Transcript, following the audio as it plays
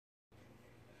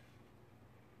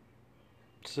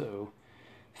So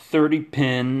 30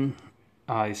 pin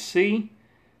IC,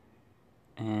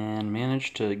 and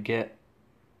managed to get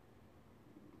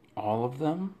all of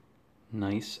them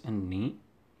nice and neat.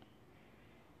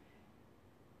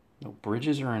 No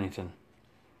bridges or anything.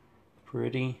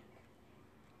 Pretty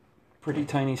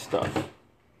tiny stuff.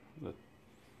 The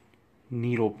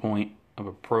needle point of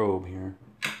a probe here.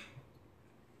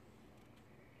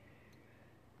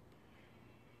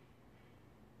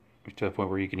 To the point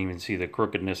where you can even see the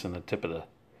crookedness in the tip of the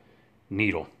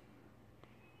needle.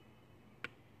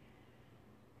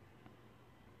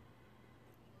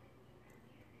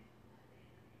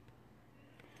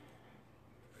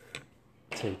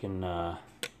 Taken off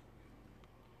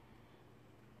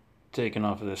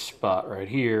of this spot right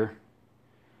here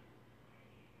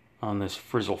on this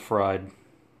frizzle fried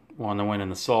one that went in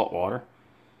the salt water,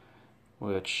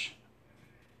 which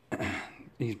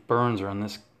these burns are on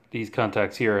these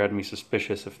contacts here had me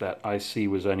suspicious if that IC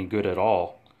was any good at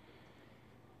all,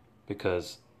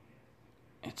 because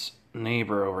its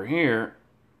neighbor over here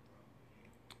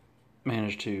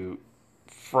managed to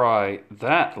fry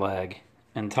that leg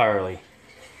entirely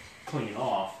clean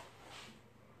off.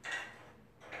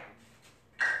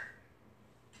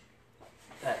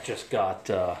 That just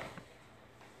got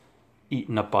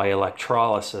eaten up by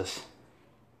electrolysis.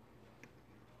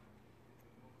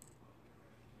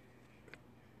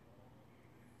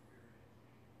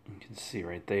 You can see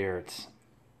right there, it's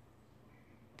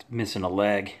missing a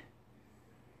leg.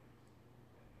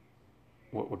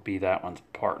 What would be that one's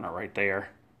partner right there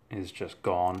is just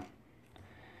gone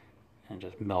and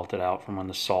just melted out from when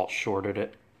the salt shorted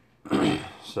it.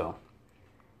 So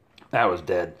that was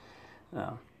dead.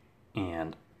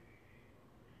 And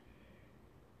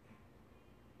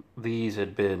these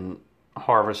had been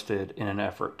harvested in an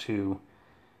effort to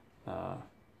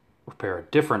repair a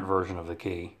different version of the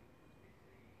key,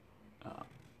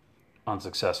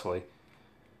 unsuccessfully,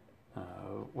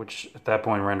 which at that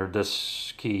point rendered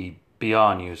this key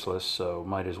beyond useless, so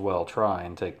might as well try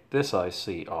and take this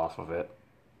IC off of it.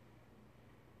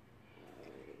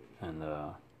 And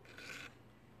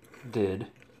did.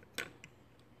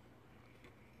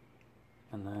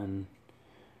 And then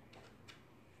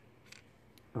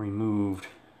removed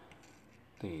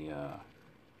the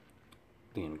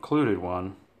included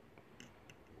one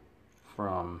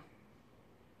from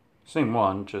same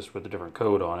one, just with a different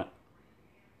code on it.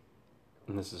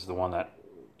 And this is the one that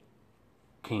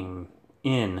came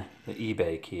in the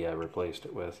eBay key I replaced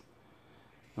it with,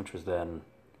 which was then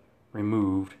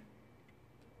removed.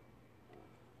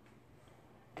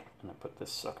 And I put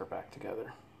this sucker back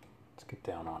together. Let's get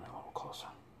down on it a little closer.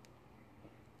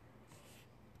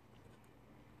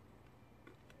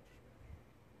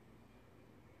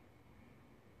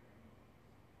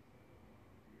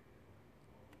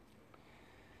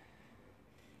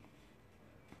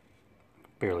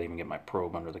 Barely even get my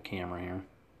probe under the camera here.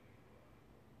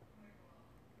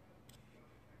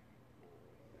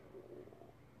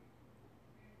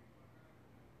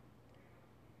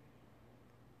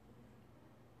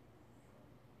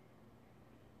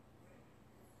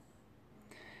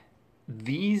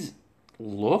 These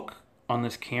look on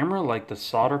this camera like the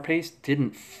solder paste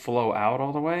didn't flow out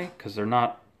all the way, because they're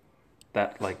not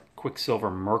that like Quicksilver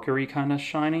mercury kind of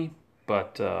shiny,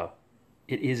 but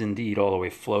it is indeed all the way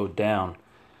flowed down.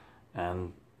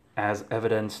 And as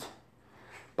evidenced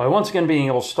by once again being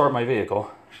able to start my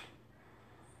vehicle,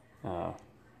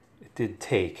 it did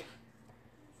take.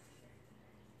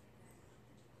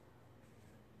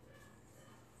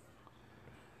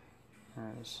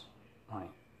 There's my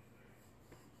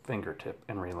fingertip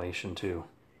in relation to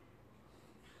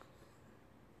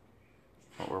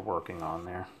what we're working on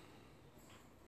there.